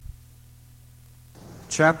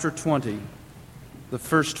chapter 20, the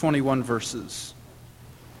first 21 verses.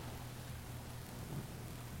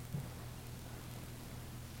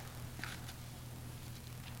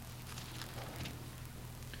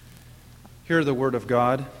 Hear the word of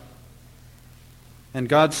God. And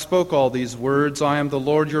God spoke all these words, I am the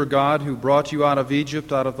Lord your God, who brought you out of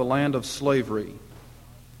Egypt, out of the land of slavery.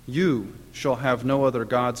 You shall have no other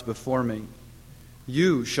gods before me.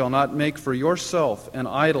 You shall not make for yourself an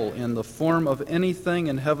idol in the form of anything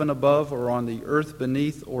in heaven above, or on the earth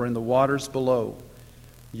beneath, or in the waters below.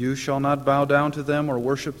 You shall not bow down to them or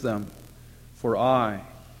worship them. For I,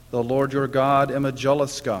 the Lord your God, am a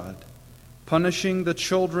jealous God, punishing the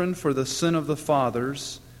children for the sin of the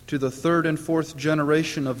fathers, to the third and fourth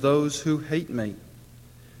generation of those who hate me,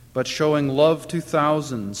 but showing love to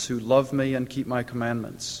thousands who love me and keep my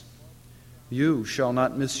commandments. You shall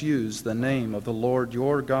not misuse the name of the Lord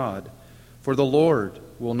your God, for the Lord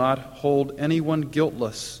will not hold anyone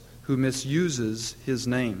guiltless who misuses his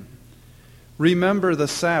name. Remember the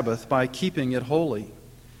Sabbath by keeping it holy.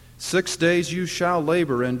 6 days you shall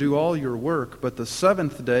labor and do all your work, but the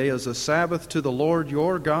seventh day is a Sabbath to the Lord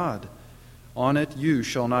your God. On it you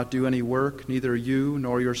shall not do any work, neither you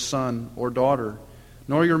nor your son or daughter,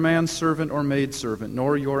 nor your manservant or maidservant,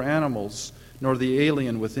 nor your animals, nor the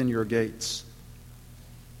alien within your gates.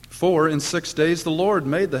 For in 6 days the Lord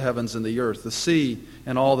made the heavens and the earth, the sea,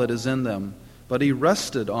 and all that is in them. But he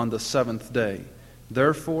rested on the seventh day.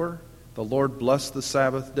 Therefore the Lord blessed the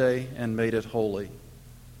Sabbath day and made it holy.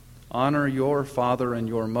 Honor your father and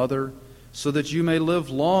your mother, so that you may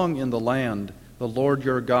live long in the land the Lord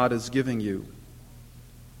your God is giving you.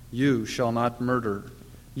 You shall not murder.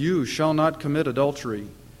 You shall not commit adultery.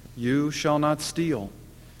 You shall not steal.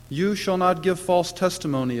 You shall not give false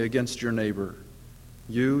testimony against your neighbor.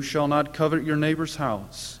 You shall not covet your neighbor's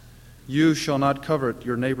house. You shall not covet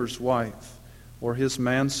your neighbor's wife, or his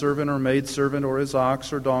manservant or maidservant, or his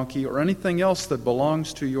ox or donkey, or anything else that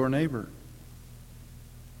belongs to your neighbor.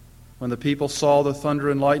 When the people saw the thunder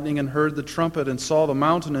and lightning and heard the trumpet and saw the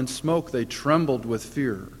mountain in smoke, they trembled with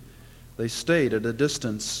fear. They stayed at a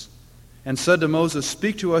distance and said to Moses,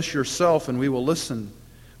 Speak to us yourself, and we will listen,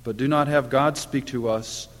 but do not have God speak to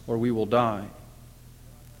us, or we will die.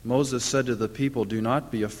 Moses said to the people, Do not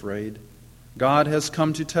be afraid. God has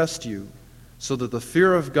come to test you, so that the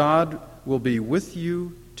fear of God will be with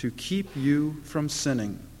you to keep you from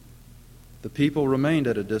sinning. The people remained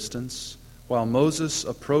at a distance, while Moses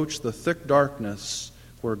approached the thick darkness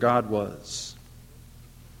where God was.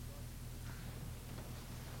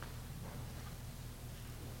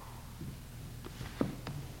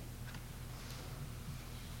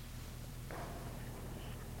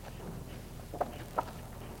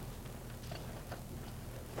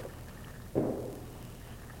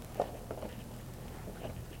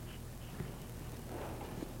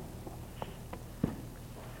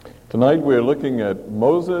 Tonight we are looking at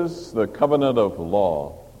Moses, the covenant of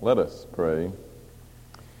law. Let us pray.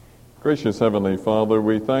 Gracious Heavenly Father,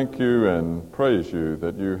 we thank you and praise you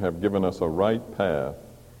that you have given us a right path,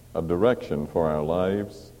 a direction for our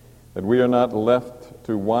lives, that we are not left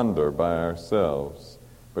to wander by ourselves,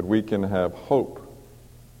 but we can have hope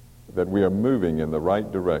that we are moving in the right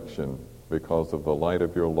direction because of the light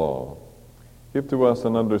of your law. Give to us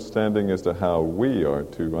an understanding as to how we are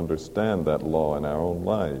to understand that law in our own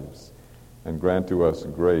lives, and grant to us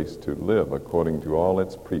grace to live according to all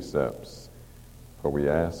its precepts. For we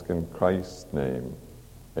ask in Christ's name,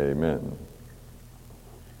 amen.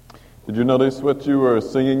 Did you notice what you were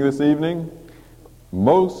singing this evening?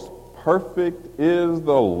 Most perfect is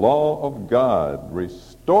the law of God,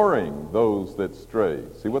 restoring those that stray.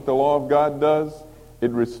 See what the law of God does?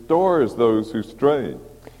 It restores those who stray.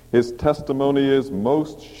 His testimony is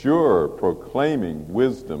most sure, proclaiming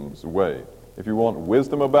wisdom's way. If you want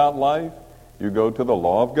wisdom about life, you go to the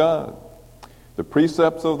law of God. The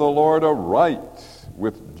precepts of the Lord are right.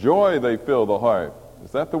 With joy they fill the heart.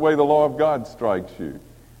 Is that the way the law of God strikes you?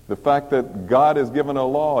 The fact that God has given a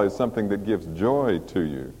law is something that gives joy to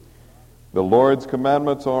you. The Lord's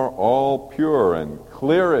commandments are all pure, and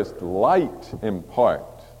clearest light impart.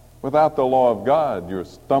 Without the law of God, you're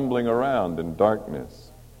stumbling around in darkness.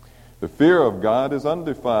 The fear of God is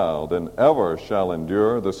undefiled, and ever shall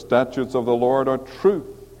endure. The statutes of the Lord are truth,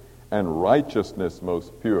 and righteousness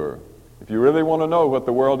most pure. If you really want to know what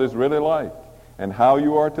the world is really like, and how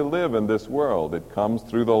you are to live in this world, it comes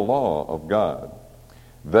through the law of God.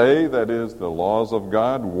 They, that is, the laws of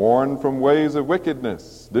God, warn from ways of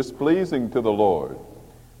wickedness, displeasing to the Lord.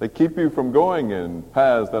 They keep you from going in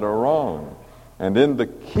paths that are wrong. And in the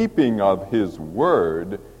keeping of his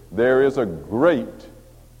word, there is a great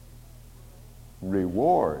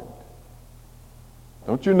reward.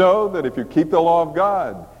 Don't you know that if you keep the law of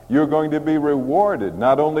God, you're going to be rewarded,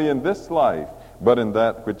 not only in this life, but in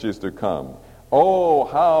that which is to come? Oh,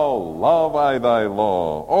 how love I thy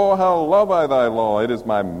law. Oh, how love I thy law. It is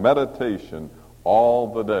my meditation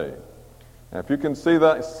all the day. And if you can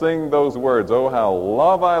sing those words, oh, how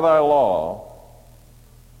love I thy law,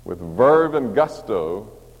 with verve and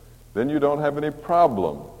gusto, then you don't have any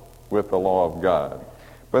problem with the law of God.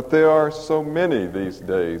 But there are so many these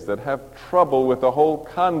days that have trouble with the whole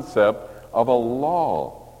concept of a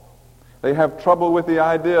law. They have trouble with the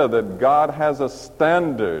idea that God has a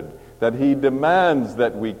standard that he demands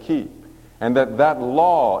that we keep, and that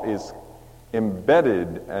law is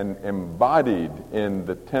embedded and embodied in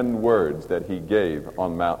the 10 words that he gave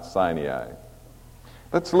on Mount Sinai.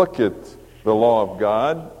 Let's look at the law of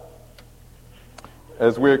God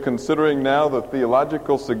as we're considering now the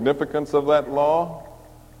theological significance of that law,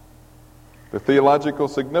 the theological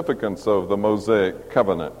significance of the Mosaic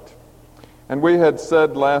covenant. And we had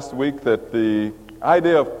said last week that the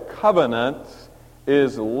idea of covenant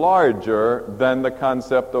is larger than the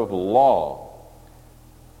concept of law.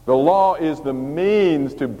 The law is the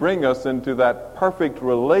means to bring us into that perfect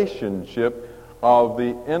relationship of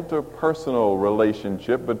the interpersonal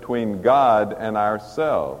relationship between God and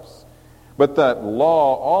ourselves. But that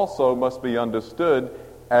law also must be understood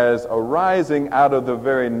as arising out of the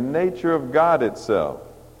very nature of God itself.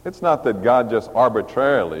 It's not that God just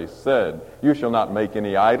arbitrarily said, you shall not make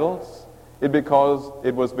any idols.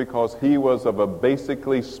 It was because he was of a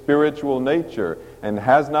basically spiritual nature and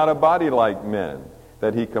has not a body like men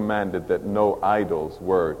that he commanded that no idols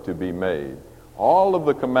were to be made. All of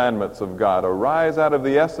the commandments of God arise out of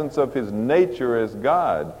the essence of his nature as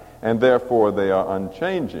God, and therefore they are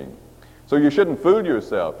unchanging. So you shouldn't fool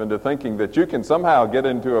yourself into thinking that you can somehow get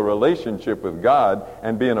into a relationship with God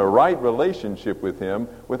and be in a right relationship with him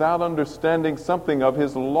without understanding something of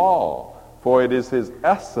his law, for it is his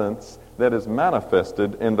essence that is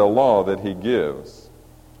manifested in the law that he gives.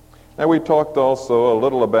 Now we talked also a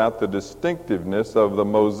little about the distinctiveness of the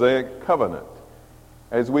Mosaic covenant.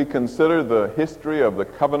 As we consider the history of the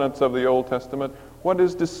covenants of the Old Testament, what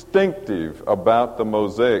is distinctive about the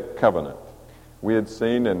Mosaic covenant? We had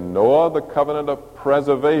seen in Noah the covenant of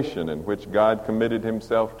preservation, in which God committed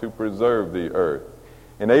himself to preserve the earth.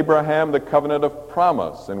 In Abraham, the covenant of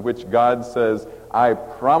promise, in which God says, I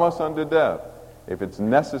promise unto death. If it's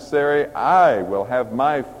necessary, I will have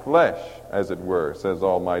my flesh, as it were, says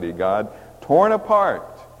Almighty God, torn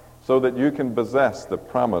apart so that you can possess the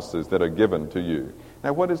promises that are given to you.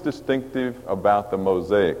 Now, what is distinctive about the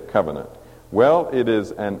Mosaic covenant? Well, it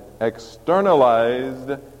is an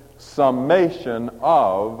externalized summation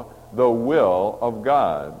of the will of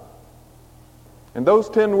God. In those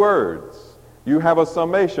 10 words, you have a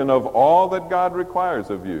summation of all that God requires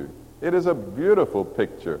of you. It is a beautiful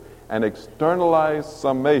picture, an externalized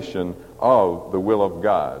summation of the will of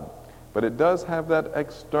God. But it does have that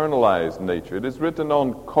externalized nature. It is written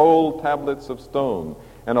on cold tablets of stone,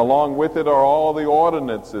 and along with it are all the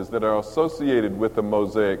ordinances that are associated with the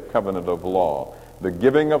Mosaic covenant of law. The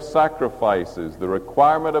giving of sacrifices, the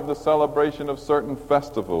requirement of the celebration of certain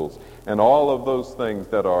festivals, and all of those things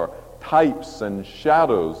that are types and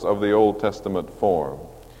shadows of the Old Testament form.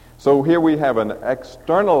 So here we have an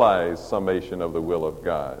externalized summation of the will of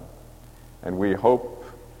God. And we hope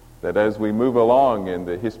that as we move along in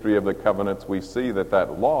the history of the covenants, we see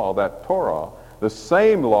that law, that Torah, the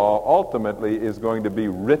same law ultimately is going to be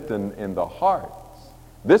written in the hearts.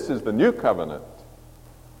 This is the new covenant,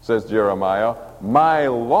 says Jeremiah. My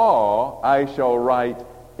law I shall write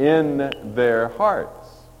in their hearts.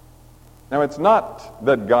 Now, it's not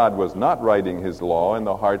that God was not writing his law in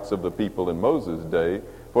the hearts of the people in Moses' day,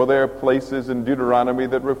 for there are places in Deuteronomy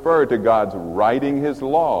that refer to God's writing his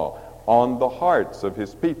law on the hearts of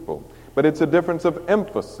his people. But it's a difference of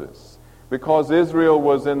emphasis, because Israel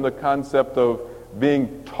was in the concept of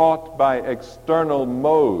being taught by external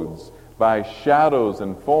modes, by shadows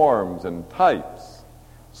and forms and types.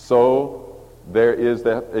 So there is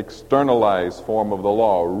that externalized form of the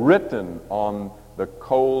law written on the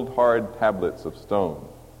cold, hard tablets of stone.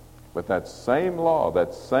 But that same law,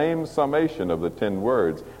 that same summation of the 10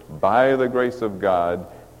 words, by the grace of God,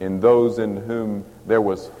 in those in whom there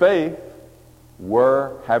was faith, they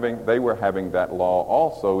were having that law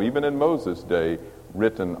also, even in Moses' day,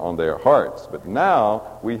 written on their hearts. But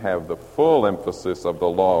now we have the full emphasis of the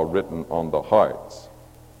law written on the hearts.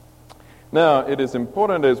 Now, it is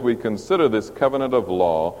important as we consider this covenant of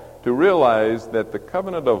law to realize that the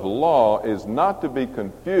covenant of law is not to be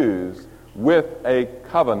confused with a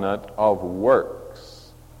covenant of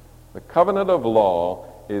works. The covenant of law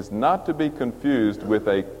is not to be confused with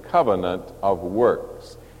a covenant of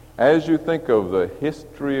works. As you think of the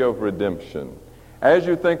history of redemption, as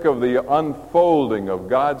you think of the unfolding of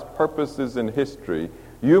God's purposes in history,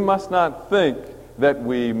 you must not think that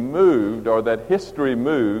we moved, or that history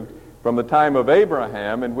moved, from the time of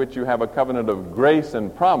Abraham, in which you have a covenant of grace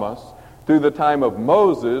and promise, to the time of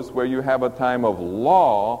Moses, where you have a time of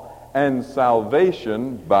law and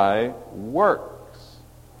salvation by works.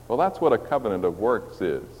 Well, that's what a covenant of works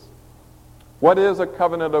is. What is a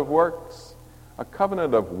covenant of works? A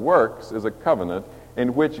covenant of works is a covenant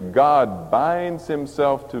in which God binds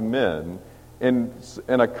himself to men in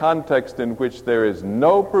a context in which there is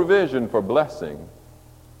no provision for blessing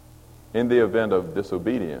in the event of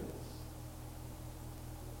disobedience.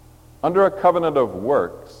 Under a covenant of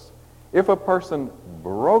works, if a person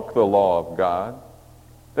broke the law of God,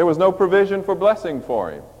 there was no provision for blessing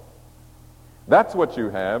for him. That's what you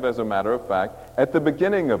have, as a matter of fact, at the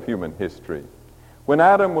beginning of human history. When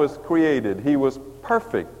Adam was created, he was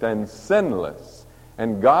perfect and sinless.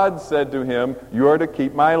 And God said to him, "You are to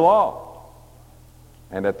keep my law."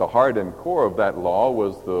 And at the heart and core of that law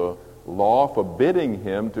was the law forbidding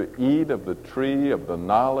him to eat of the tree of the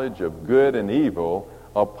knowledge of good and evil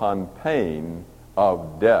upon pain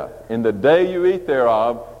of death. In the day you eat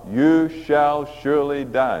thereof, you shall surely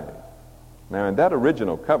die. Now, in that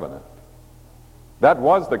original covenant, that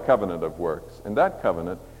was the covenant of works. In that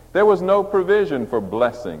covenant, there was no provision for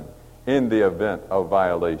blessing in the event of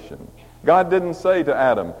violation. God didn't say to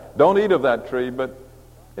Adam, "Don't eat of that tree, but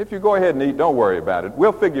if you go ahead and eat, don't worry about it.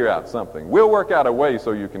 We'll figure out something. We'll work out a way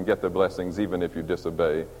so you can get the blessings even if you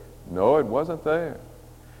disobey." No, it wasn't there.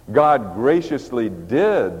 God graciously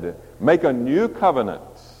did make a new covenant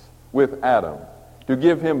with Adam to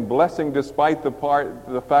give him blessing despite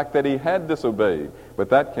the fact that he had disobeyed. But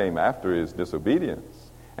that came after his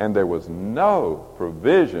disobedience. And there was no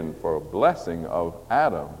provision for a blessing of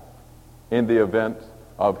Adam in the event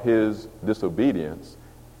of his disobedience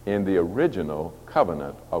in the original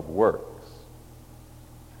covenant of works.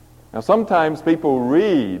 Now, sometimes people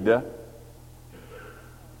read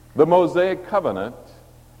the Mosaic covenant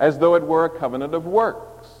as though it were a covenant of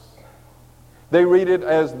works. They read it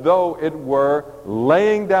as though it were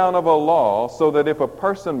laying down of a law, so that if a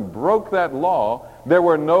person broke that law, there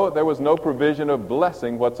was no provision of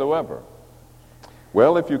blessing whatsoever.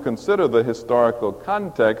 Well, if you consider the historical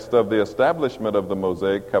context of the establishment of the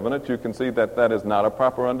Mosaic covenant, you can see that that is not a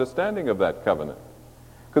proper understanding of that covenant.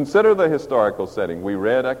 Consider the historical setting. We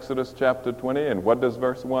read Exodus chapter 20, and what does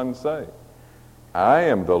verse 1 say? "I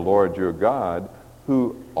am the Lord your God,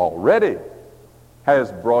 who already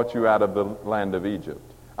has brought you out of the land of Egypt.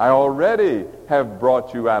 I already have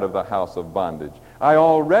brought you out of the house of bondage. I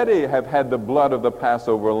already have had the blood of the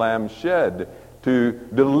Passover lamb shed to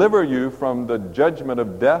deliver you from the judgment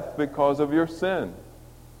of death because of your sin."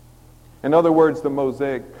 In other words, the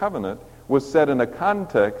Mosaic covenant was set in a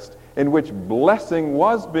context in which blessing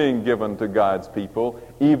was being given to God's people,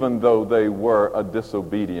 even though they were a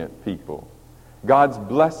disobedient people. God's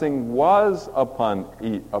blessing was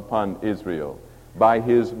upon Israel by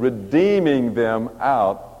his redeeming them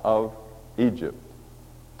out of Egypt.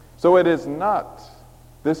 So it is not,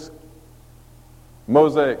 this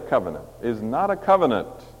Mosaic covenant is not a covenant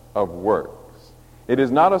of works. It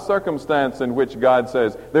is not a circumstance in which God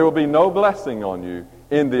says there will be no blessing on you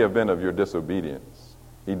in the event of your disobedience.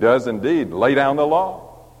 He does indeed lay down the law.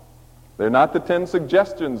 They're not the 10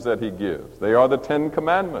 suggestions that he gives. They are the 10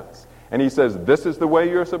 commandments. And he says, this is the way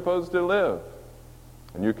you're supposed to live.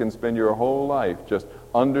 And you can spend your whole life just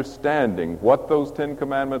understanding what those 10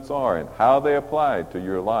 commandments are and how they apply to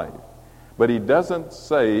your life. But he doesn't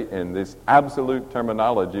say in this absolute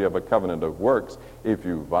terminology of a covenant of works, if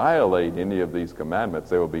you violate any of these commandments,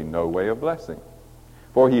 there will be no way of blessing.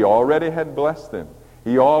 For he already had blessed them.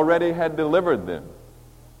 He already had delivered them.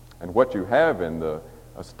 And what you have in the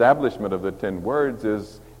establishment of the 10 words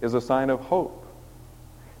is a sign of hope.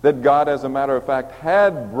 That God, as a matter of fact,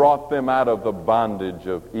 had brought them out of the bondage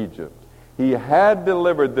of Egypt. He had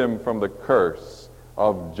delivered them from the curse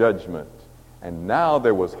of judgment. And now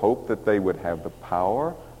there was hope that they would have the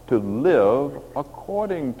power to live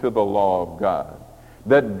according to the law of God.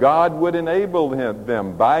 That God would enable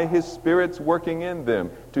them, by his Spirit's working in them,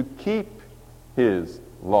 to keep his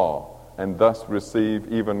law and thus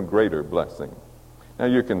receive even greater blessing. Now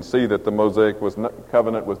you can see that the Mosaic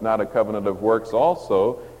covenant was not a covenant of works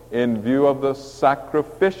also in view of the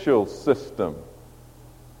sacrificial system.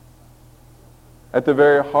 At the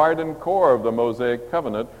very heart and core of the Mosaic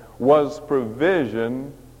covenant was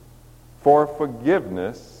provision for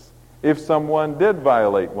forgiveness if someone did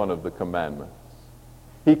violate one of the commandments.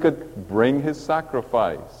 He could bring his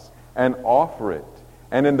sacrifice and offer it.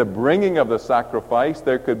 And in the bringing of the sacrifice,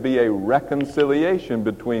 there could be a reconciliation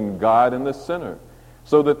between God and the sinner,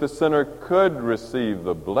 so that the sinner could receive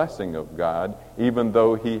the blessing of God, even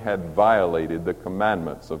though he had violated the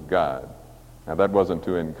commandments of God. Now, that wasn't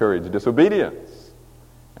to encourage disobedience.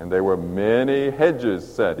 And there were many hedges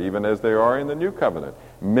set, even as there are in the New Covenant,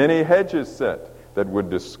 many hedges set that would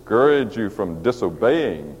discourage you from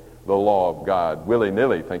disobeying the law of God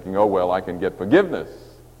willy-nilly, thinking, oh, well, I can get forgiveness.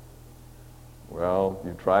 Well,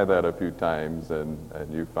 you try that a few times, and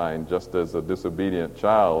you find, just as a disobedient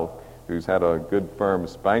child who's had a good firm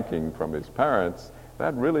spanking from his parents,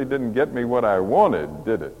 that really didn't get me what I wanted,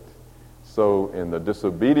 did it? So in the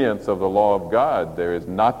disobedience of the law of God, there is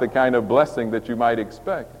not the kind of blessing that you might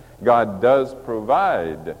expect. God does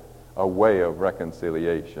provide a way of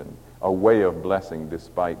reconciliation, a way of blessing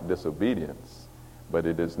despite disobedience, but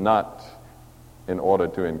it is not in order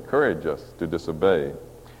to encourage us to disobey.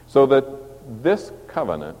 So that this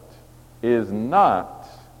covenant is not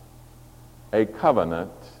a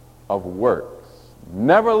covenant of works.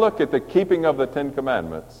 Never look at the keeping of the Ten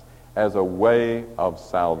Commandments as a way of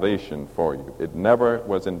salvation for you. It never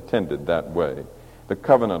was intended that way. The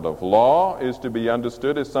covenant of law is to be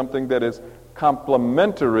understood as something that is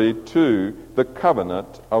complementary to the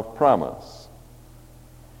covenant of promise.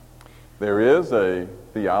 There is a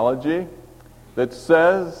theology that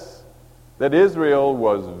says that Israel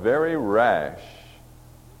was very rash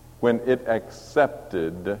when it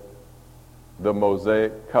accepted the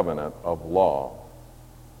Mosaic covenant of law.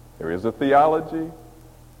 There is a theology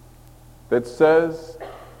that says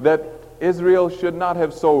that Israel should not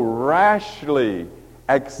have so rashly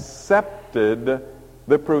accepted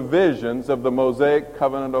the provisions of the Mosaic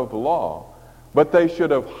covenant of law, but they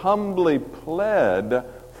should have humbly pled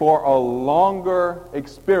for a longer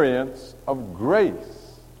experience of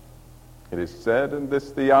grace. It is said in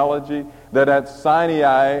this theology that at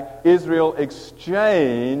Sinai, Israel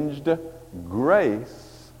exchanged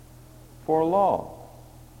grace for law.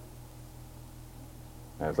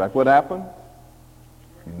 Is that what happened?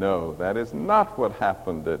 No, that is not what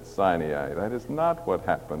happened at Sinai. That is not what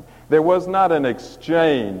happened. There was not an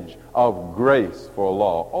exchange of grace for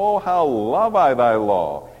law. Oh, how love I thy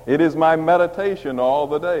law. It is my meditation all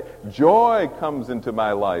the day. Joy comes into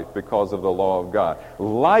my life because of the law of God.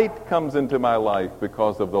 Light comes into my life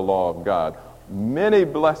because of the law of God. Many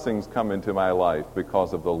blessings come into my life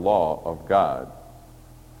because of the law of God.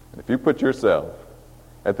 And if you put yourself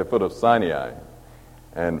at the foot of Sinai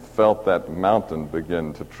and felt that mountain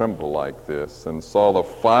begin to tremble like this, and saw the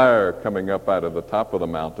fire coming up out of the top of the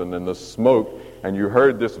mountain and the smoke, and you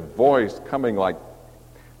heard this voice coming like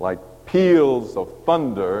peals of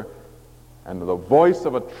thunder and the voice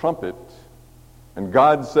of a trumpet, and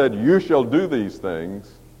God said, you shall do these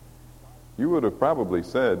things, you would have probably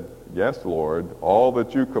said, yes, Lord, all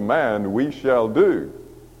that you command we shall do,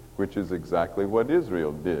 which is exactly what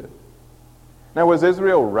Israel did. Now, was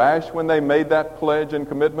Israel rash when they made that pledge and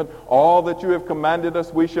commitment? All that you have commanded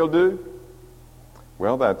us we shall do?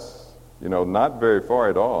 Well, that's, not very far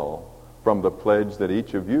at all from the pledge that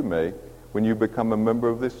each of you make when you become a member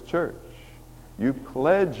of this church. You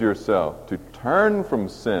pledge yourself to turn from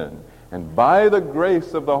sin and by the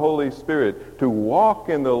grace of the Holy Spirit to walk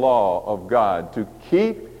in the law of God, to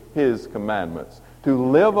keep His commandments, to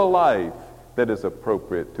live a life that is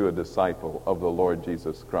appropriate to a disciple of the Lord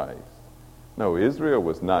Jesus Christ. No, Israel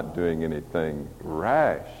was not doing anything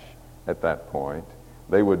rash at that point.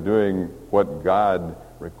 They were doing what God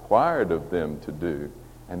required of them to do.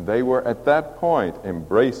 And they were at that point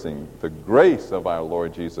embracing the grace of our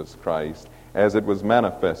Lord Jesus Christ as it was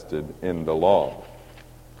manifested in the law.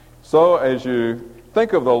 So as you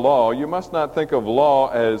think of the law, you must not think of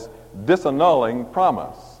law as disannulling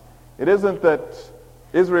promise. It isn't that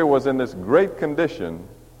Israel was in this great condition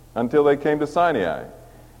until they came to Sinai,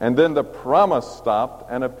 and then the promise stopped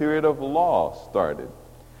and a period of law started.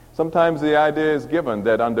 Sometimes the idea is given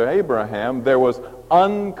that under Abraham there was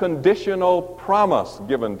unconditional promise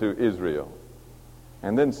given to Israel.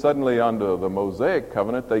 And then suddenly under the Mosaic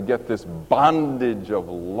covenant they get this bondage of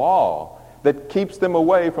law that keeps them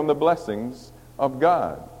away from the blessings of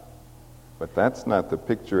God. But that's not the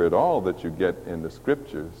picture at all that you get in the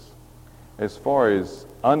Scriptures. As far as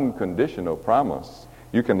unconditional promise,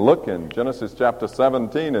 you can look in Genesis chapter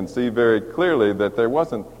 17 and see very clearly that there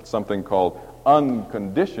wasn't something called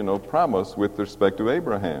unconditional promise with respect to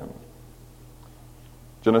Abraham.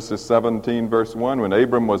 Genesis 17 verse 1, when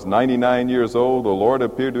Abram was 99 years old, the Lord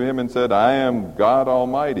appeared to him and said, I am God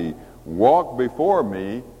Almighty. Walk before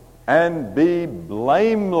me and be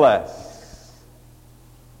blameless.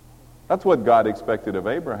 That's what God expected of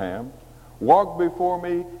Abraham. Walk before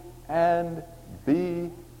me and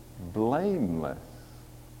be blameless.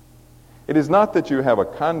 It is not that you have a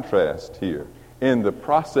contrast here in the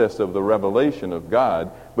process of the revelation of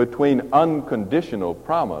God between unconditional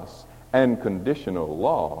promise and conditional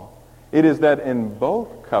law. It is that in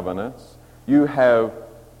both covenants you have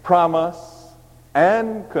promise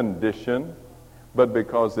and condition, but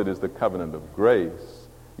because it is the covenant of grace,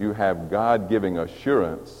 you have God giving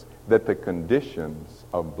assurance that the conditions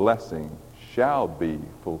of blessing shall be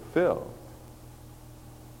fulfilled.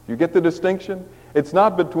 You get the distinction? It's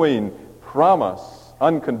not between promise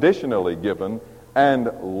unconditionally given and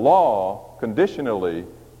law conditionally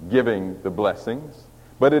giving the blessings,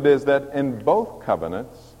 but it is that in both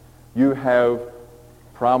covenants you have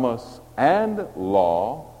promise and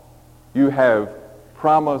law, you have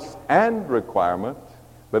promise and requirement,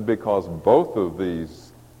 but because both of these,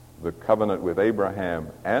 the covenant with Abraham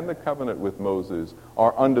and the covenant with Moses,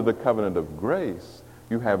 are under the covenant of grace,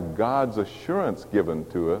 you have God's assurance given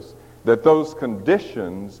to us that those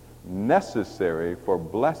conditions necessary for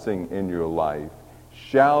blessing in your life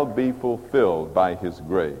shall be fulfilled by His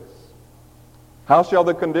grace. How shall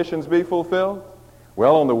the conditions be fulfilled?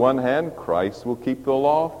 Well, on the one hand, Christ will keep the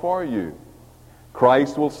law for you.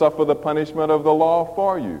 Christ will suffer the punishment of the law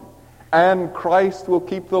for you. And Christ will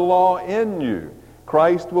keep the law in you.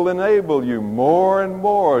 Christ will enable you more and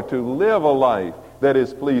more to live a life that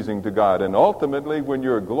is pleasing to God. And ultimately, when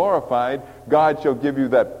you're glorified, God shall give you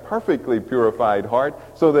that perfectly purified heart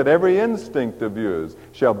so that every instinct of yours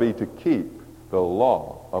shall be to keep the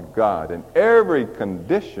law of God. And every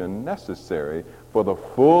condition necessary for the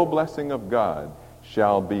full blessing of God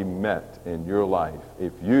shall be met in your life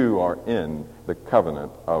if you are in the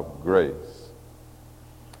covenant of grace.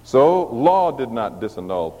 So, law did not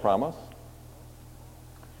disannul promise.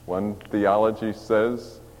 One theology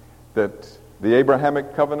says that the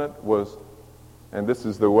Abrahamic covenant was, and this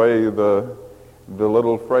is the way the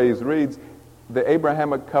little phrase reads, the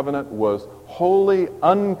Abrahamic covenant was wholly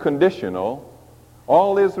unconditional.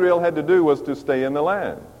 All Israel had to do was to stay in the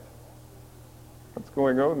land. What's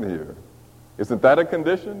going on here? Isn't that a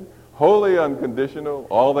condition? Wholly unconditional.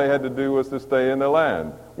 All they had to do was to stay in the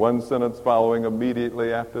land. One sentence following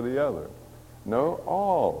immediately after the other. No,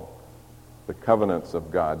 all the covenants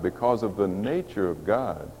of God, because of the nature of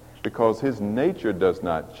God, because His nature does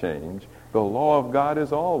not change, the law of God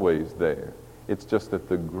is always there. It's just that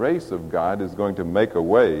the grace of God is going to make a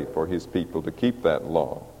way for His people to keep that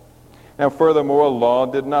law. Now, furthermore, law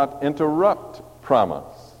did not interrupt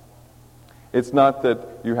promise. It's not that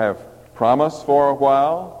you have promise for a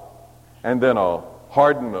while and then a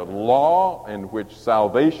hardened law in which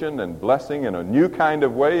salvation and blessing in a new kind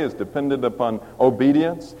of way is dependent upon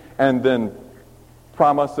obedience, and then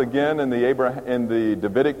promise again in the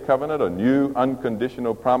Davidic covenant, a new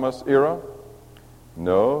unconditional promise era.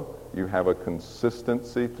 No, you have a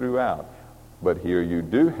consistency throughout. But here you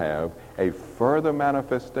do have a further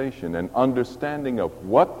manifestation and understanding of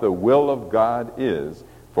what the will of God is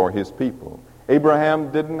for His people.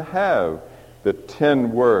 Abraham didn't have the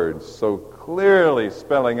 10 words so clearly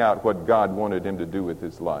spelling out what God wanted him to do with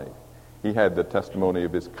his life. He had the testimony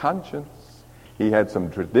of his conscience. He had some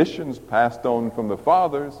traditions passed on from the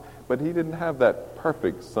fathers, but he didn't have that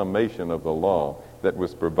perfect summation of the law that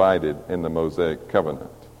was provided in the Mosaic covenant.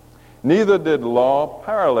 Neither did law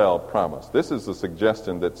parallel promise. This is a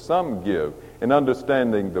suggestion that some give in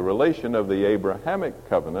understanding the relation of the Abrahamic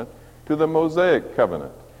covenant to the Mosaic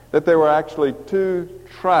covenant. That there were actually 2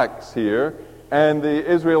 tracks here, and the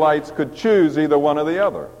Israelites could choose either one or the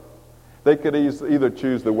other. They could either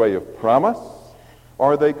choose the way of promise,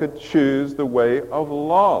 or they could choose the way of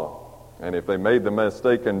law. And if they made the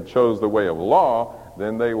mistake and chose the way of law,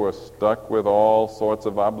 then they were stuck with all sorts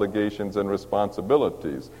of obligations and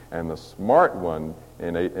responsibilities. And the smart one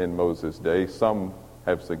in Moses' day, some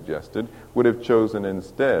have suggested, would have chosen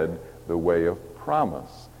instead the way of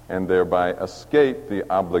promise, and thereby escape the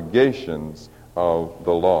obligations of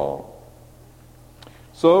the law.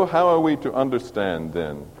 So how are we to understand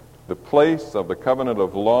then the place of the covenant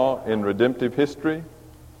of law in redemptive history?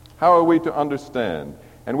 How are we to understand?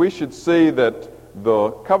 And we should see that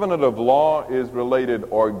the covenant of law is related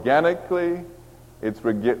organically, it's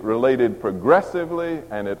related progressively,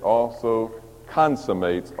 and it also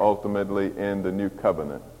consummates ultimately in the new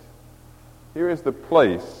covenant. Here is the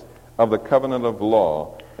place of the covenant of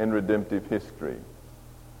law in redemptive history.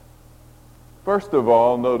 First of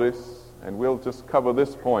all, notice, and we'll just cover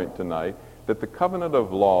this point tonight, that the covenant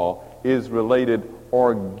of law is related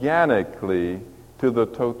organically to the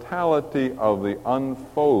totality of the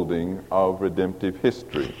unfolding of redemptive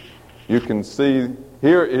history. You can see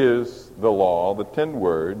Here is the law, the 10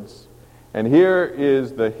 words, and here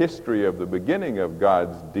is the history of the beginning of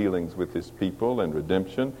God's dealings with his people and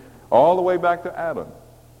redemption, all the way back to Adam.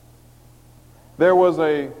 There was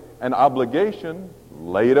an obligation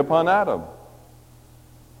laid upon Adam.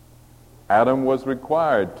 Adam was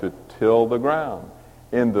required to till the ground.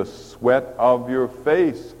 In the sweat of your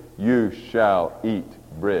face you shall eat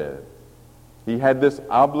bread. He had this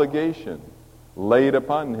obligation laid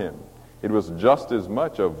upon him. It was just as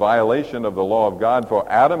much a violation of the law of God for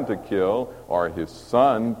Adam to kill, or his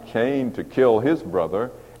son Cain to kill his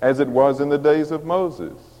brother, as it was in the days of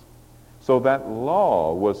Moses. So that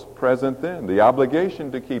law was present then. The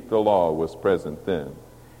obligation to keep the law was present then.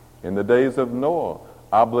 In the days of Noah,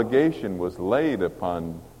 obligation was laid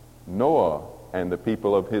upon Noah and the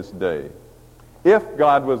people of his day. If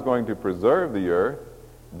God was going to preserve the earth,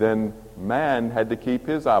 then man had to keep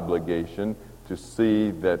his obligation to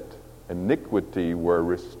see that iniquity were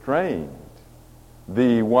restrained.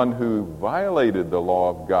 The one who violated the law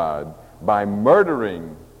of God by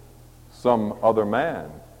murdering some other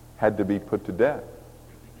man had to be put to death.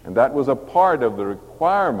 And that was a part of the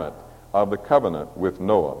requirement of the covenant with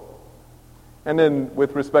Noah. And then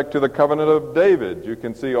with respect to the covenant of David, you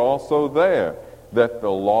can see also there that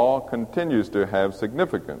the law continues to have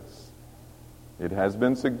significance. It has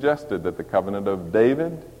been suggested that the covenant of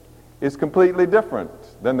David is completely different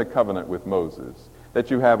than the covenant with Moses.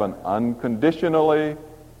 That you have an unconditional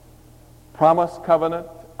promise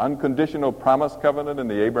covenant in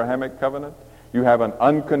the Abrahamic covenant. You have an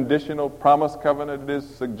unconditional promise covenant that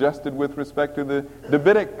is suggested with respect to the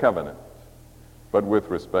Davidic covenant. But with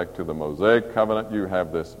respect to the Mosaic covenant, you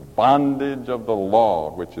have this bondage of the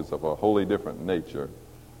law, which is of a wholly different nature.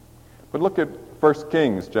 But look at 1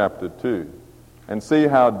 Kings chapter 2 and see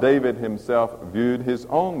how David himself viewed his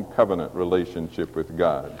own covenant relationship with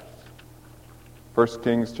God. 1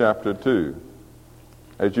 Kings chapter 2,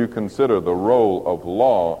 as you consider the role of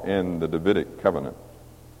law in the Davidic covenant.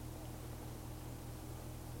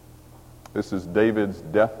 This is David's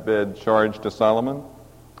deathbed charge to Solomon.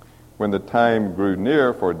 When the time grew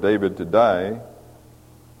near for David to die,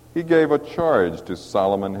 he gave a charge to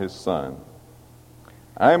Solomon his son.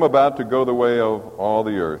 I am about to go the way of all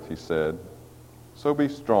the earth, he said. So be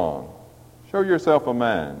strong, show yourself a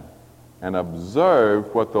man, and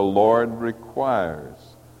observe what the Lord requires.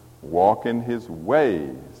 Walk in his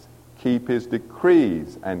ways, keep his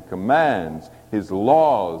decrees and commands, his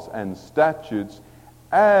laws and statutes,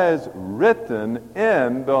 as written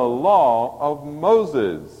in the law of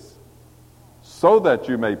Moses, so that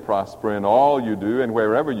you may prosper in all you do and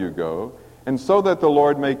wherever you go, and so that the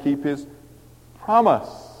Lord may keep his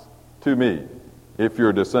promise to me. If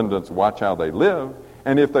your descendants watch how they live,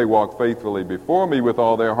 and if they walk faithfully before me with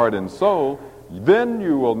all their heart and soul, then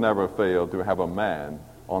you will never fail to have a man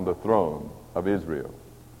on the throne of Israel.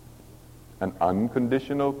 An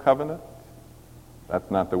unconditional covenant?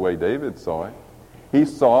 That's not the way David saw it. He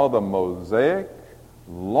saw the Mosaic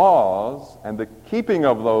laws and the keeping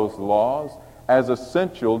of those laws as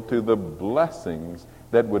essential to the blessings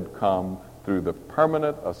that would come through the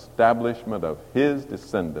permanent establishment of his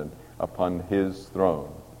descendant upon his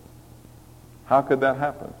throne. How could that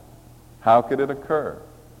happen? How could it occur?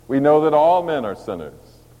 We know that all men are sinners,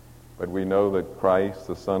 but we know that Christ,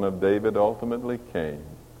 the Son of David, ultimately came,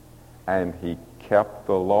 and he kept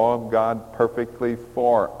the law of God perfectly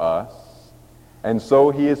for us, and so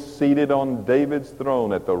he is seated on David's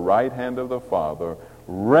throne at the right hand of the Father,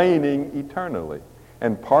 reigning eternally.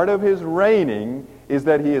 And part of his reigning is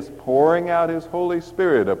that he is pouring out his Holy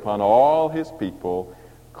Spirit upon all his people,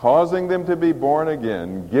 causing them to be born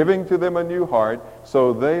again, giving to them a new heart,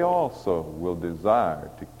 so they also will desire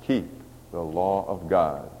to keep the law of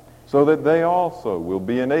God, so that they also will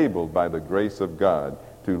be enabled by the grace of God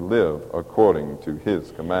to live according to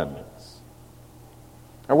his commandments.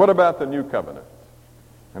 Now, what about the new covenant?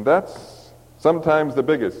 And that's sometimes the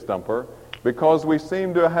biggest stumper, because we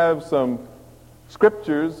seem to have some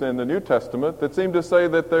scriptures in the New Testament that seem to say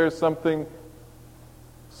that there's some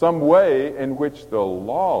way in which the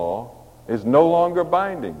law is no longer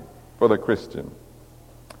binding for the Christian.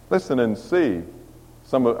 Listen and see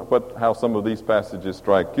how some of these passages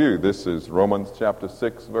strike you. This is Romans chapter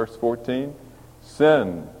 6, verse 14.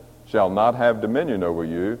 Sin shall not have dominion over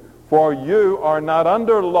you, for you are not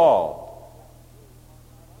under law,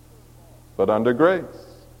 but under grace.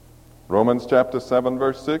 Romans chapter 7,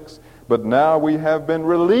 verse 6. But now we have been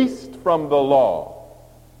released from the law,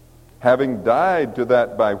 having died to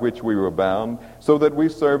that by which we were bound, so that we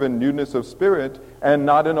serve in newness of spirit and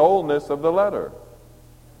not in oldness of the letter.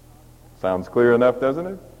 Sounds clear enough, doesn't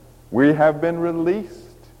it? We have been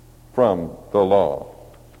released from the law.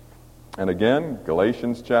 And again,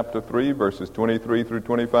 Galatians chapter 3, verses 23 through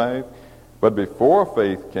 25. But before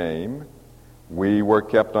faith came, we were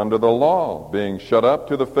kept under the law, being shut up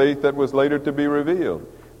to the faith that was later to be revealed.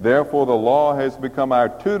 Therefore the law has become our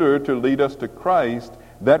tutor to lead us to Christ,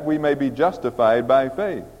 that we may be justified by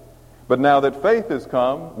faith. But now that faith has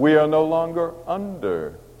come, we are no longer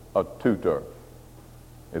under a tutor.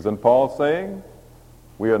 Isn't Paul saying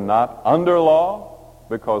we are not under law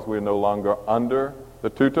because we're no longer under the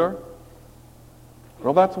tutor?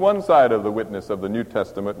 Well, that's one side of the witness of the New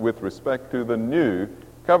Testament with respect to the new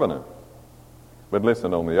covenant. But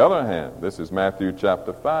listen, on the other hand, this is Matthew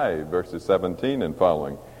chapter 5, verses 17 and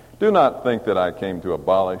following. Do not think that I came to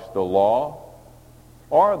abolish the law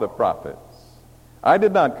or the prophets. I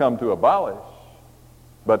did not come to abolish,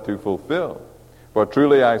 but to fulfill. For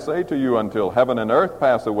truly I say to you, until heaven and earth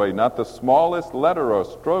pass away, not the smallest letter or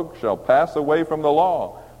stroke shall pass away from the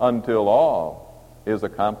law, until all is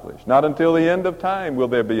accomplished. Not until the end of time will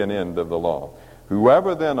there be an end of the law.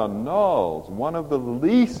 Whoever then annuls one of the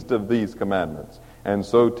least of these commandments, and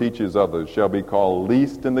so teaches others, shall be called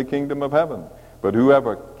least in the kingdom of heaven. But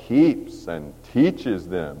whoever keeps and teaches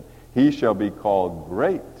them, he shall be called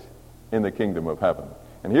great in the kingdom of heaven.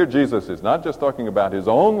 And here Jesus is not just talking about his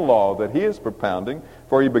own law that he is propounding,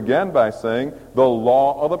 for he began by saying, the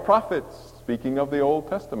law of the prophets, speaking of the Old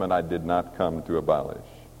Testament, I did not come to abolish.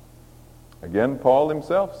 Again, Paul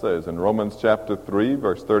himself says in Romans chapter 3,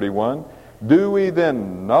 verse 31, do we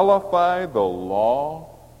then nullify the law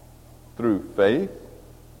through faith?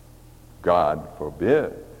 God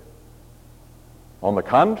forbid. On the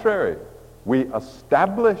contrary, we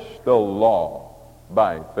establish the law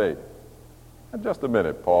by faith. Now, just a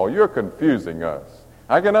minute, Paul, you're confusing us.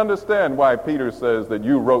 I can understand why Peter says that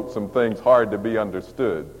you wrote some things hard to be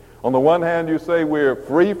understood. On the one hand, you say we're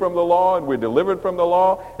free from the law and we're delivered from the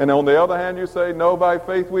law, and on the other hand, you say, no, by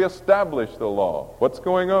faith we establish the law. What's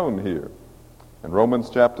going on here? In Romans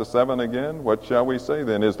chapter 7 again, what shall we say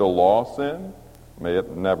then? Is the law sin? May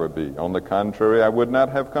it never be. On the contrary, I would not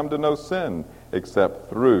have come to know sin except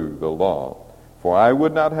through the law. For I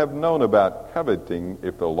would not have known about coveting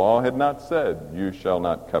if the law had not said, you shall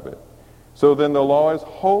not covet. So then the law is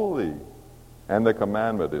holy, and the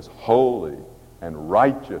commandment is holy and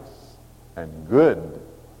righteous and good.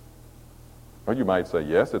 Well, you might say,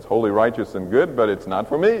 yes, it's holy, righteous, and good, but it's not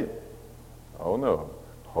for me. Oh, no.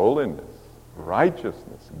 Holiness,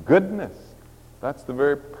 righteousness, goodness. That's the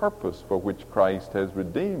very purpose for which Christ has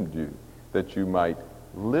redeemed you, that you might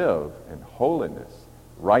live in holiness,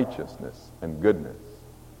 righteousness, and goodness.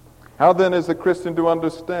 How then is a Christian to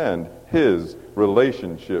understand his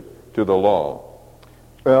relationship to the law?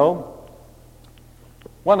 Well,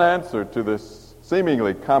 one answer to this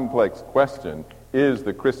seemingly complex question, is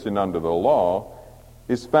the Christian under the law,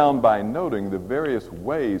 is found by noting the various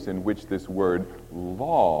ways in which this word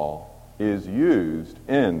law is used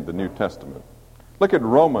in the New Testament. Look at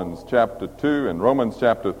Romans chapter 2 and Romans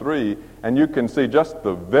chapter 3, and you can see just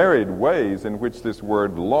the varied ways in which this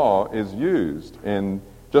word law is used in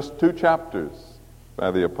just 2 chapters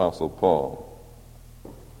by the Apostle Paul.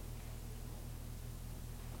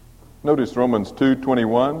 Notice Romans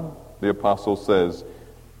 2:21, the Apostle says,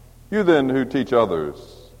 you then who teach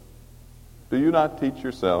others, do you not teach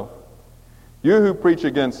yourself? You who preach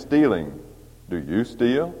against stealing, do you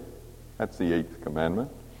steal? That's the 8th commandment.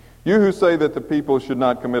 You who say that the people should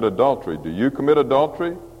not commit adultery, do you commit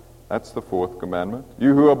adultery? That's the 4th commandment.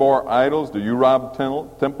 You who abhor idols, do you rob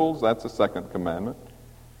temples? That's the 2nd commandment.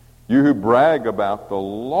 You who brag about the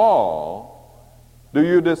law, do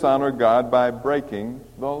you dishonor God by breaking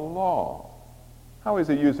the law? How is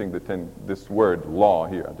he using this word law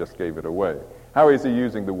here? I just gave it away. How is he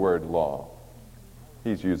using the word law?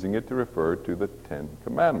 He's using it to refer to the 10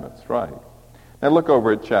 commandments, right? Now look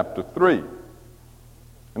over at chapter 3.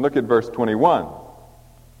 And look at verse 21.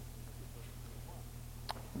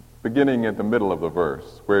 Beginning at the middle of the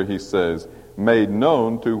verse, where he says, made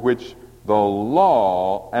known to which the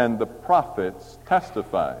law and the prophets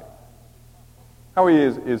testify. How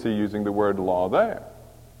is he using the word law there?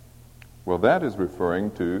 Well, that is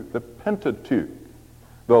referring to the Pentateuch,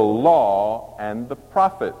 the law and the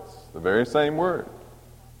prophets, the very same word.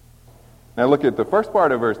 Now look at the first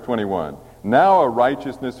part of verse 21. Now a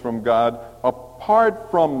righteousness from God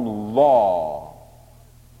apart from law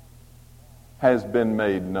has been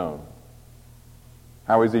made known.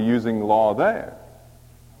 How is he using law there?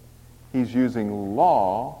 He's using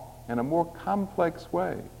law in a more complex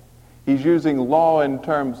way. He's using law in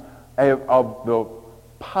terms of the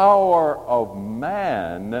power of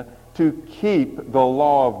man to keep the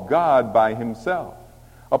law of God by himself.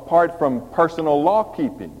 Apart from personal law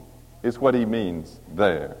keeping, is what he means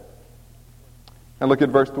there. And look at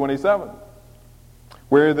verse 27.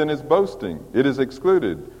 Where then is boasting? It is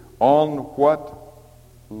excluded. On what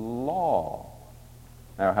law?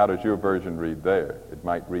 Now, how does your version read there? It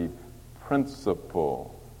might read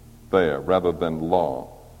principle there rather than law.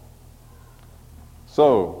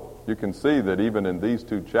 So, you can see that even in these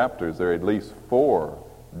two chapters, there are at least 4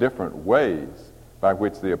 different ways by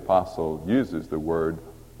which the apostle uses the word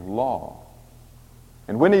law.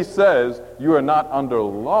 And when he says, you are not under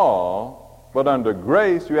law, but under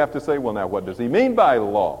grace, you have to say, well, now, what does he mean by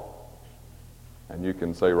law? And you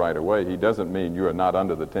can say right away, he doesn't mean you are not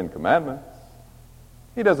under the 10 Commandments.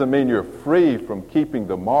 He doesn't mean you're free from keeping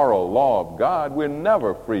the moral law of God. We're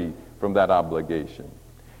never free from that obligation.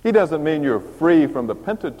 He doesn't mean you're free from the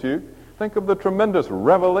Pentateuch. Think of the tremendous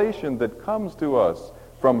revelation that comes to us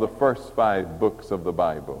from the first 5 books of the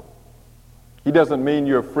Bible. He doesn't mean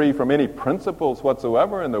you're free from any principles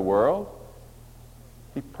whatsoever in the world.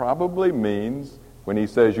 He probably means when he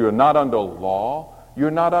says you're not under law,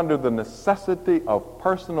 you're not under the necessity of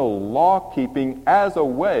personal law-keeping as a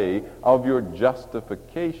way of your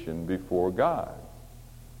justification before God.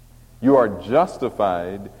 You are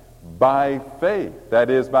justified by faith. That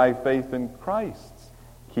is, by faith in Christ's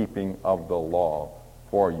keeping of the law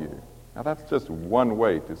for you. Now, that's just one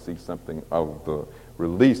way to see something of the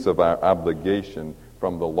release of our obligation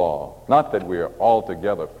from the law. Not that we are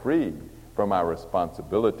altogether free from our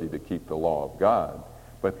responsibility to keep the law of God,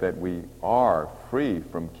 but that we are free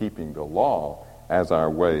from keeping the law as our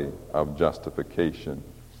way of justification.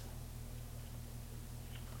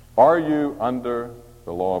 Are you under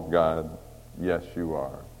the law of God? Yes, you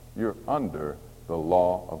are. You're under the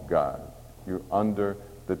law of God. You're under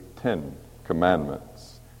the 10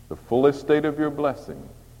 Commandments. The fullest state of your blessing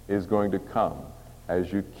is going to come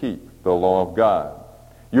as you keep the law of God.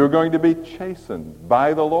 You're going to be chastened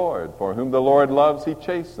by the Lord. For whom the Lord loves, he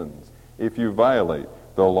chastens if you violate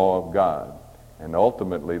the law of God. And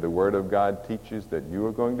ultimately, the Word of God teaches that you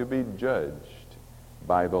are going to be judged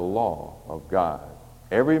by the law of God.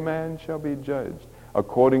 Every man shall be judged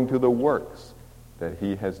according to the works that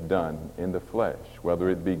he has done in the flesh, whether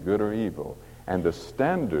it be good or evil. And the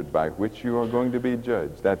standard by which you are going to be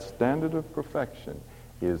judged, that standard of perfection,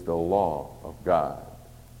 is the law of God.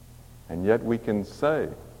 And yet we can say,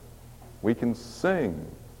 we can sing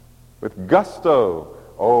with gusto,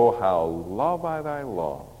 oh, how love I thy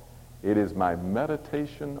law. It is my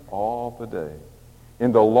meditation all the day.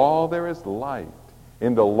 In the law there is light.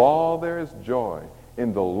 In the law there is joy.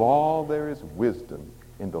 In the law there is wisdom.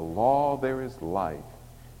 In the law there is life.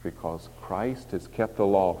 Because Christ has kept the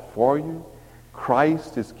law for you.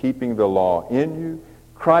 Christ is keeping the law in you.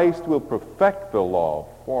 Christ will perfect the law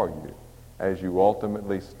for you as you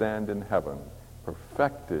ultimately stand in heaven,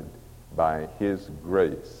 perfected by his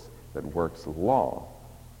grace that works law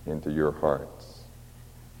into your hearts.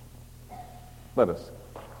 Let us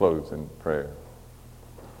close in prayer.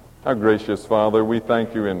 Our gracious Father, we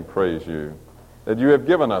thank you and praise you that you have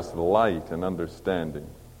given us light and understanding.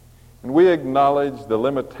 And we acknowledge the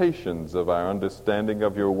limitations of our understanding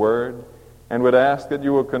of your word and would ask that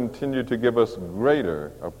you will continue to give us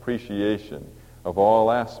greater appreciation of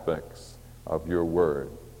all aspects of your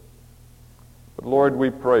word. But Lord, we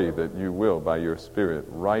pray that you will, by your Spirit,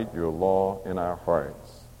 write your law in our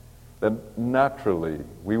hearts, that naturally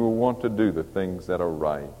we will want to do the things that are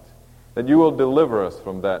right, that you will deliver us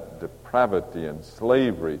from that depravity and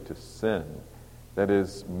slavery to sin that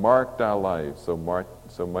has marked our lives so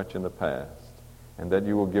much in the past, and that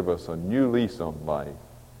you will give us a new lease on life,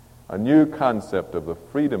 a new concept of the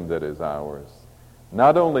freedom that is ours,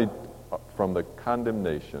 not only from the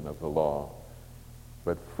condemnation of the law,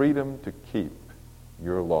 but freedom to keep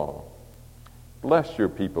your law. Bless your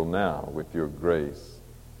people now with your grace,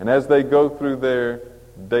 and as they go through their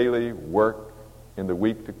daily work in the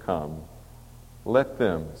week to come, let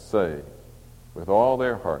them say with all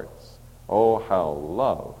their hearts, oh, how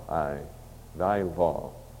love I thy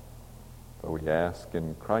law. For we ask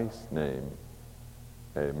in Christ's name,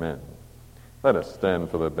 amen. Let us stand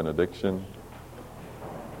for the benediction.